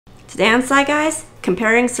Today on Sci Guys,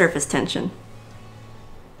 comparing surface tension.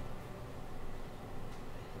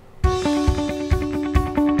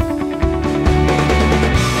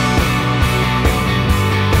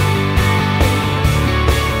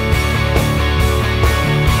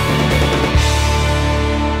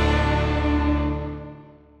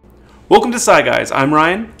 Welcome to Sci Guys, I'm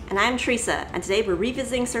Ryan. And I'm Teresa, and today we're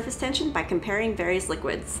revisiting surface tension by comparing various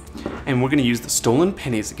liquids. And we're going to use the stolen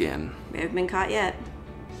pennies again. We haven't been caught yet.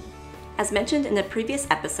 As mentioned in the previous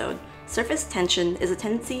episode, surface tension is a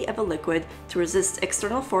tendency of a liquid to resist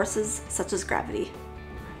external forces such as gravity.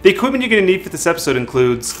 The equipment you're going to need for this episode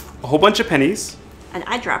includes a whole bunch of pennies, An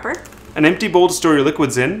eyedropper, an empty bowl to store your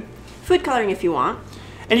liquids in, food coloring if you want,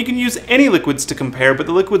 and you can use any liquids to compare, but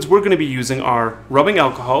the liquids we're going to be using are rubbing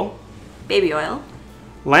alcohol, baby oil,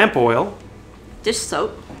 lamp oil, dish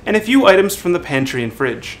soap, and a few items from the pantry and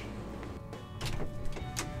fridge.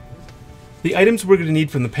 The items we're going to need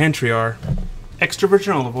from the pantry are extra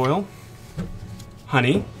virgin olive oil,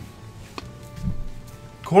 honey,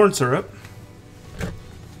 corn syrup,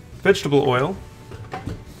 vegetable oil,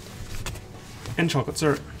 and chocolate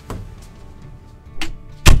syrup.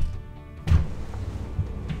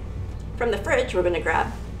 From the fridge, we're going to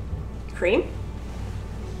grab cream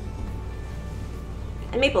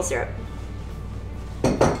and maple syrup.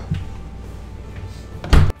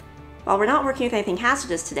 While we're not working with anything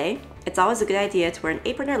hazardous today, it's always a good idea to wear an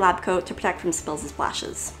apron or lab coat to protect from spills and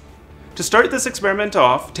splashes. To start this experiment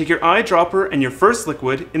off, take your eyedropper and your first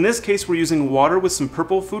liquid. In this case, we're using water with some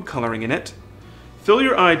purple food coloring in it. Fill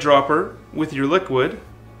your eyedropper with your liquid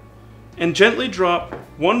and gently drop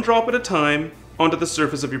one drop at a time onto the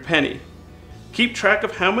surface of your penny. Keep track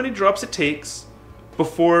of how many drops it takes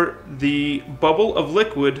before the bubble of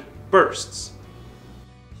liquid bursts.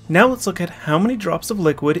 Now let's look at how many drops of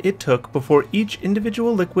liquid it took before each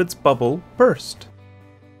individual liquid's bubble burst.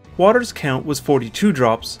 Water's count was 42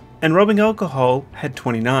 drops, and rubbing alcohol had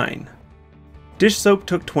 29. Dish soap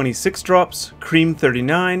took 26 drops, cream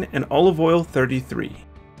 39, and olive oil 33.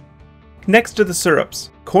 Next are the syrups.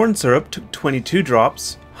 Corn syrup took 22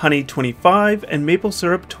 drops, honey 25, and maple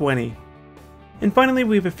syrup 20. And finally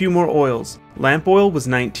we have a few more oils. Lamp oil was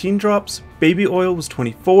 19 drops, baby oil was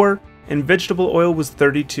 24, and vegetable oil was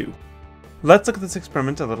 32. Let's look at this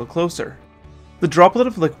experiment a little closer. The droplet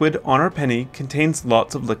of liquid on our penny contains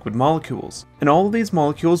lots of liquid molecules, and all of these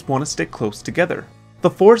molecules want to stick close together. The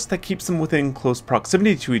force that keeps them within close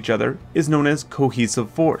proximity to each other is known as cohesive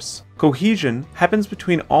force. Cohesion happens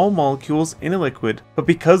between all molecules in a liquid, but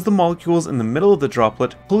because the molecules in the middle of the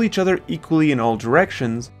droplet pull each other equally in all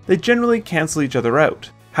directions, they generally cancel each other out.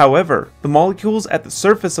 However, the molecules at the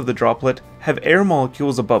surface of the droplet have air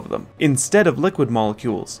molecules above them, instead of liquid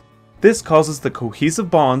molecules. This causes the cohesive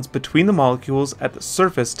bonds between the molecules at the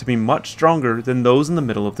surface to be much stronger than those in the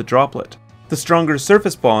middle of the droplet. The stronger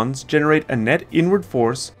surface bonds generate a net inward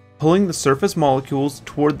force, pulling the surface molecules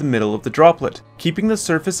toward the middle of the droplet, keeping the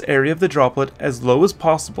surface area of the droplet as low as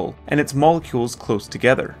possible and its molecules close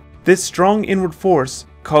together. This strong inward force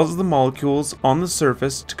causes the molecules on the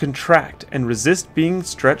surface to contract and resist being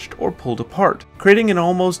stretched or pulled apart, creating an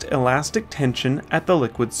almost elastic tension at the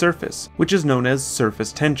liquid surface, which is known as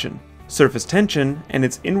surface tension. Surface tension and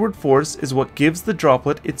its inward force is what gives the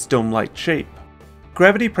droplet its dome-like shape.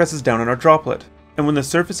 Gravity presses down on our droplet, and when the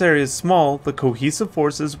surface area is small, the cohesive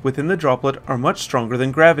forces within the droplet are much stronger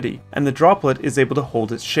than gravity, and the droplet is able to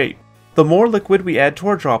hold its shape. The more liquid we add to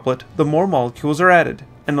our droplet, the more molecules are added,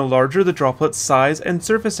 and the larger the droplet's size and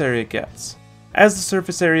surface area gets. As the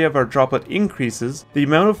surface area of our droplet increases, the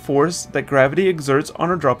amount of force that gravity exerts on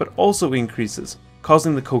our droplet also increases,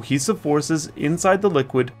 causing the cohesive forces inside the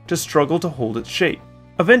liquid to struggle to hold its shape.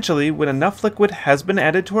 Eventually, when enough liquid has been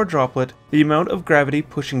added to our droplet, the amount of gravity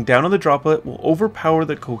pushing down on the droplet will overpower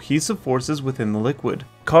the cohesive forces within the liquid,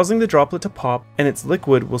 causing the droplet to pop, and its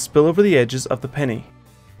liquid will spill over the edges of the penny.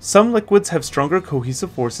 Some liquids have stronger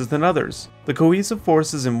cohesive forces than others. The cohesive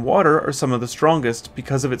forces in water are some of the strongest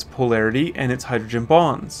because of its polarity and its hydrogen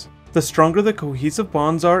bonds. The stronger the cohesive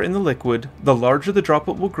bonds are in the liquid, the larger the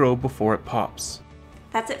droplet will grow before it pops.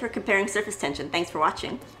 That's it for comparing surface tension. Thanks for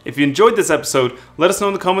watching. If you enjoyed this episode, let us know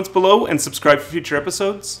in the comments below and subscribe for future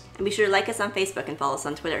episodes. And be sure to like us on Facebook and follow us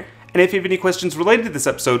on Twitter. And if you have any questions related to this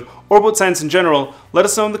episode, or about science in general, let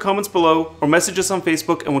us know in the comments below, or message us on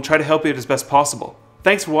Facebook and we'll try to help you out as best possible.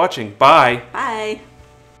 Thanks for watching. Bye! Bye!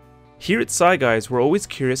 Here at Sci Guys, we're always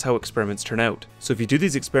curious how experiments turn out. So if you do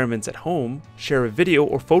these experiments at home, share a video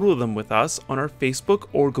or photo of them with us on our Facebook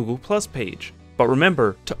or Google Plus page. But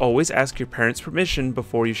remember to always ask your parents' permission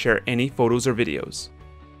before you share any photos or videos.